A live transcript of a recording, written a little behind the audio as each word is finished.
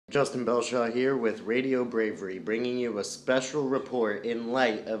Justin Belshaw here with Radio Bravery, bringing you a special report in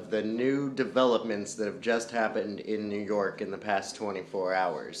light of the new developments that have just happened in New York in the past 24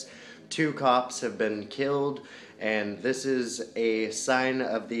 hours. 2 cops have been killed, and this is a sign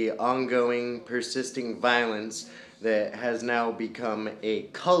of the ongoing, persisting violence that has now become a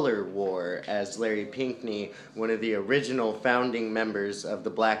color war, as Larry Pinkney, one of the original founding members of the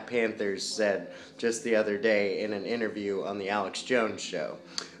Black Panthers, said just the other day in an interview on the Alex Jones Show.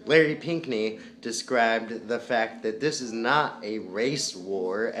 Larry Pinkney described the fact that this is not a race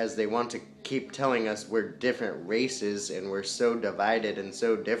war, as they want to keep telling us we're different races and we're so divided and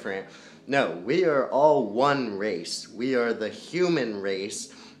so different. No, we are all one race. We are the human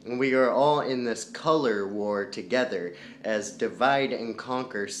race, and we are all in this color war together as divide and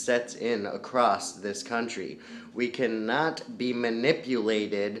conquer sets in across this country. We cannot be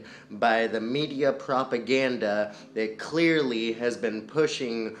manipulated by the media propaganda that clearly has been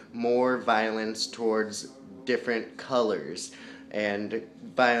pushing more violence towards different colors and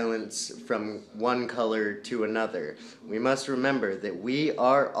violence from one color to another. We must remember that we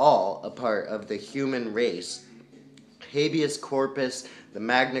are all a part of the human race. Habeas corpus, the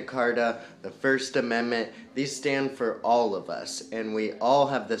Magna Carta, the First Amendment, these stand for all of us, and we all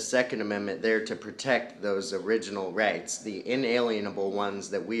have the Second Amendment there to protect those original rights, the inalienable ones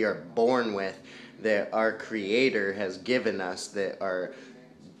that we are born with, that our Creator has given us, that are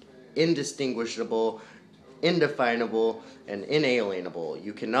indistinguishable, indefinable, and inalienable.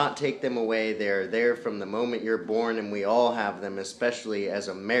 You cannot take them away. They are there from the moment you're born, and we all have them, especially as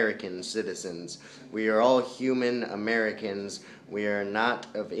American citizens. We are all human Americans. We are not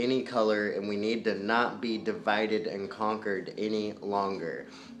of any color, and we need to not be divided and conquered any longer.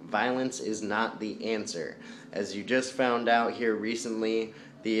 Violence is not the answer. As you just found out here recently,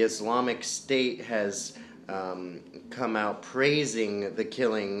 the Islamic State has come out praising the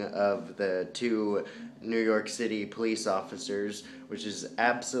killing of the 2 New York City police officers, which is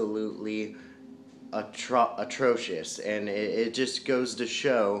absolutely atrocious. And it just goes to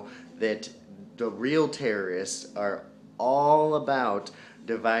show that the real terrorists are all about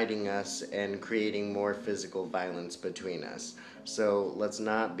dividing us and creating more physical violence between us. So let's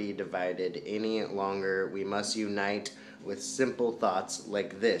not be divided any longer. We must unite with simple thoughts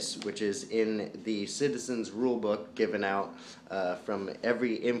like this, which is in the Citizens Rulebook given out from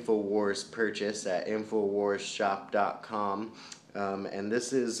every InfoWars purchase at InfoWarsShop.com. And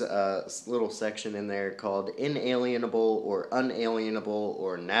this is a little section in there called Inalienable or Unalienable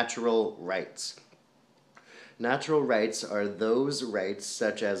or Natural Rights. Natural rights are those rights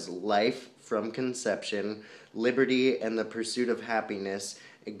such as life from conception, liberty and the pursuit of happiness.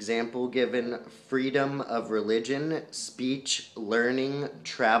 Example given: freedom of religion, speech, learning,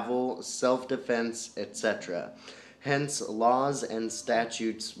 travel, self-defense, etc. Hence, laws and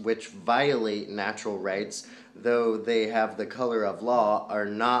statutes which violate natural rights, though they have the color of law, are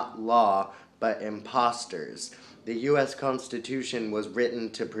not law, but impostors. The U.S. Constitution was written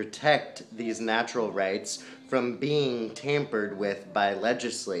to protect these natural rights from being tampered with by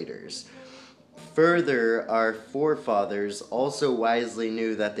legislators. Further, our forefathers also wisely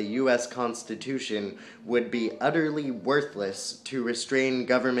knew that the U.S. Constitution would be utterly worthless to restrain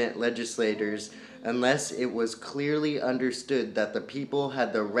government legislators unless it was clearly understood that the people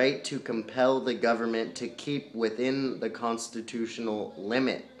had the right to compel the government to keep within the constitutional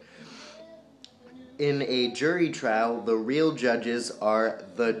limit. In a jury trial, the real judges are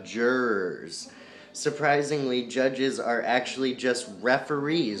the jurors. Surprisingly, judges are actually just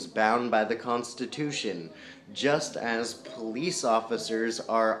referees bound by the Constitution, just as police officers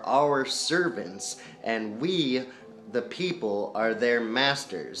are our servants, and we, the people, are their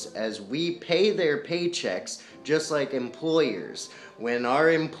masters, as we pay their paychecks just like employers. When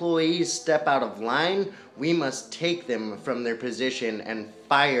our employees step out of line, we must take them from their position and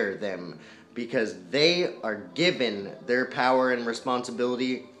fire them, because they are given their power and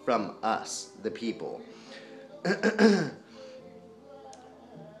responsibility from us, the people.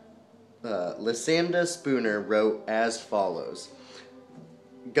 Lysander Spooner wrote as follows: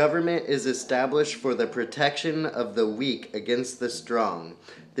 Government is established for the protection of the weak against the strong.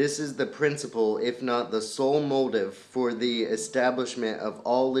 This is the principle, if not the sole motive, for the establishment of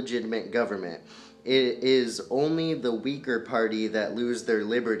all legitimate government. It is only the weaker party that lose their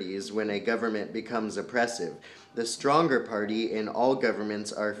liberties when a government becomes oppressive. The stronger party in all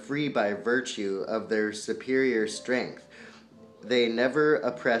governments are free by virtue of their superior strength. They never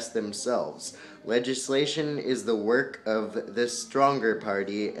oppress themselves. Legislation is the work of this stronger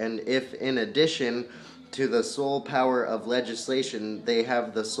party, and if in addition to the sole power of legislation, they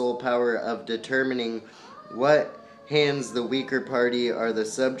have the sole power of determining what hands, the weaker party are the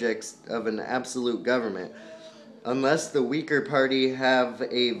subjects of an absolute government. Unless the weaker party have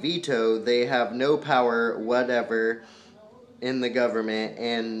a veto, they have no power whatever in the government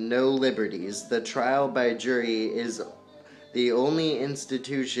and no liberties. The trial by jury is the only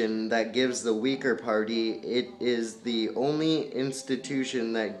institution that gives the weaker party, it is the only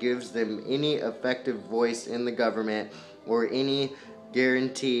institution that gives them any effective voice in the government or any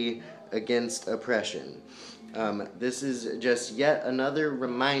guarantee against oppression. This is just yet another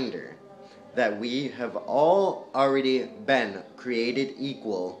reminder that we have all already been created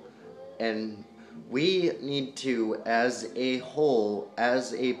equal, and we need to, as a whole,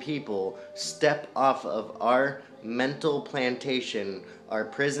 as a people, step off of our mental plantation, our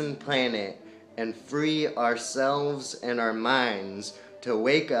prison planet, and free ourselves and our minds to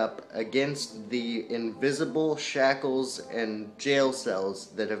wake up against the invisible shackles and jail cells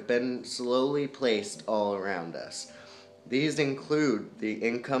that have been slowly placed all around us. These include the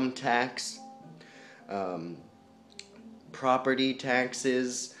income tax, property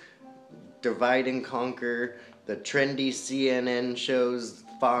taxes, divide and conquer, the trendy CNN shows,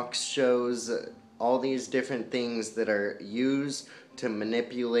 Fox shows, all these different things that are used to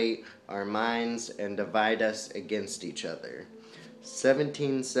manipulate our minds and divide us against each other.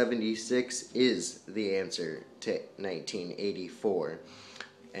 1776 is the answer to 1984.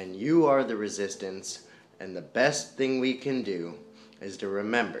 And you are the resistance, and the best thing we can do is to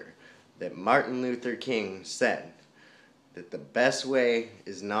remember that Martin Luther King said that the best way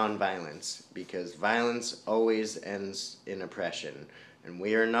is nonviolence, because violence always ends in oppression. And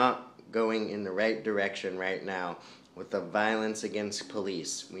we are not going in the right direction right now with the violence against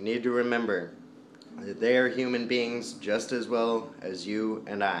police. We need to remember that they are human beings just as well as you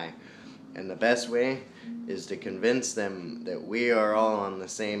and I. And the best way is to convince them that we are all on the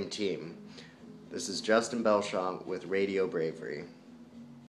same team. This is Justin Belshaw with Radio Bravery.